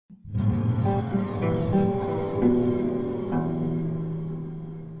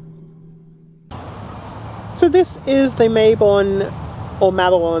So this is the Mabon or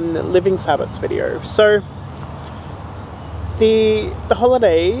Mabon living Sabbats video. So the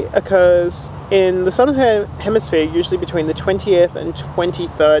holiday occurs in the Southern Hemisphere usually between the 20th and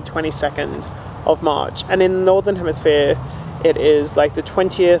 23rd, 22nd of March, and in the Northern Hemisphere it is like the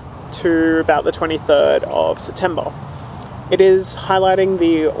 20th to about the 23rd of September. It is highlighting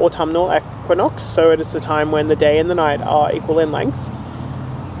the autumnal equinox, so it is the time when the day and the night are equal in length.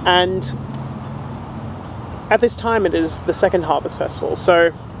 And at this time it is the second harvest festival,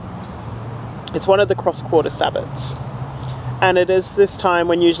 so it's one of the cross-quarter Sabbats. And it is this time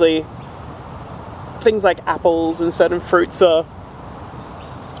when usually things like apples and certain fruits are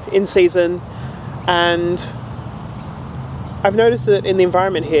in season, and I've noticed that in the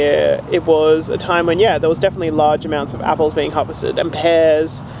environment here, it was a time when, yeah, there was definitely large amounts of apples being harvested, and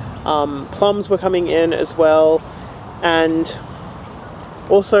pears, plums were coming in as well, and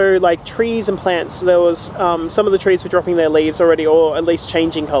also like trees and plants. There was some of the trees were dropping their leaves already, or at least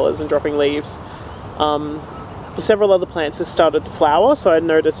changing colours and dropping leaves. Several other plants have started to flower, so I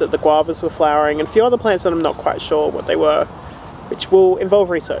noticed that the guavas were flowering, and a few other plants that I'm not quite sure what they were, which will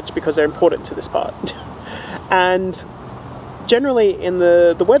involve research because they're important to this part. And generally in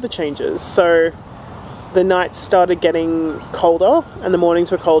the weather changes, so the nights started getting colder and the mornings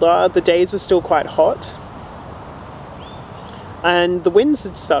were colder, the days were still quite hot, and the winds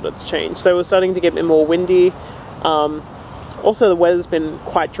had started to change, so it was starting to get a bit more windy. Also the weather's been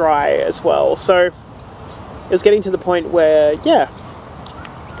quite dry as well, so it was getting to the point where, yeah,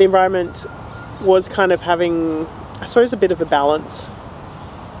 the environment was kind of having, I suppose, a bit of a balance,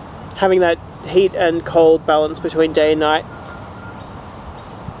 having that heat and cold balance between day and night.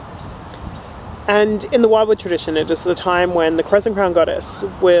 And in the wildwood tradition, it is the time when the crescent crown goddess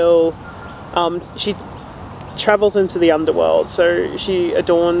will, she travels into the underworld, so she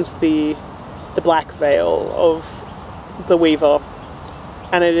adorns the black veil of the weaver,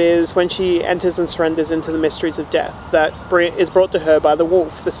 and it is when she enters and surrenders into the mysteries of death that is brought to her by the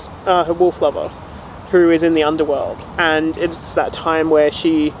wolf, her wolf lover, who is in the underworld, and it's that time where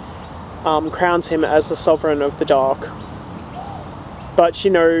she crowns him as the sovereign of the dark. But she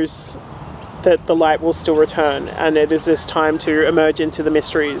knows that the light will still return, and it is this time to emerge into the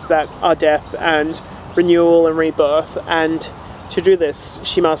mysteries that are death and renewal and rebirth, and to do this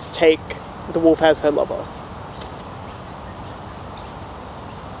she must take the wolf as her lover.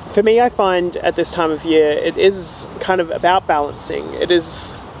 For me, I find at this time of year it is kind of about balancing. It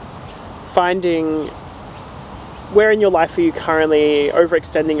is finding where in your life are you currently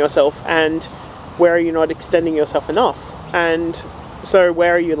overextending yourself, and where are you not extending yourself enough, and so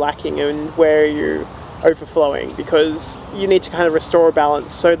where are you lacking and where are you overflowing, because you need to kind of restore a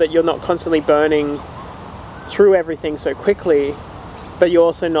balance so that you're not constantly burning through everything so quickly, but you're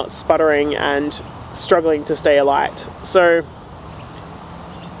also not sputtering and struggling to stay alight. So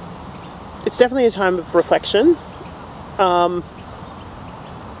it's definitely a time of reflection.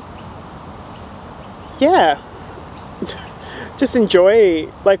 Yeah, just enjoy,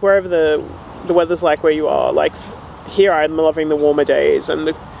 like, wherever the weather's like where you are. Like here I'm loving the warmer days, and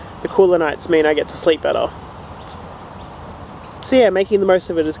the cooler nights mean I get to sleep better. So yeah, making the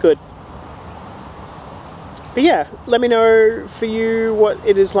most of it is good. But yeah, let me know for you what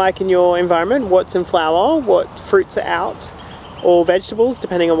it is like in your environment, what's in flower, what fruits are out, or vegetables,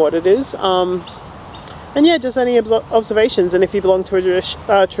 depending on what it is. And yeah, just any observations, and if you belong to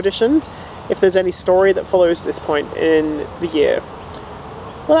a tradition, if there's any story that follows this point in the year.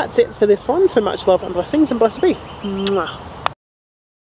 Well, that's it for this one, so much love and blessings, and blessed be. Mwah.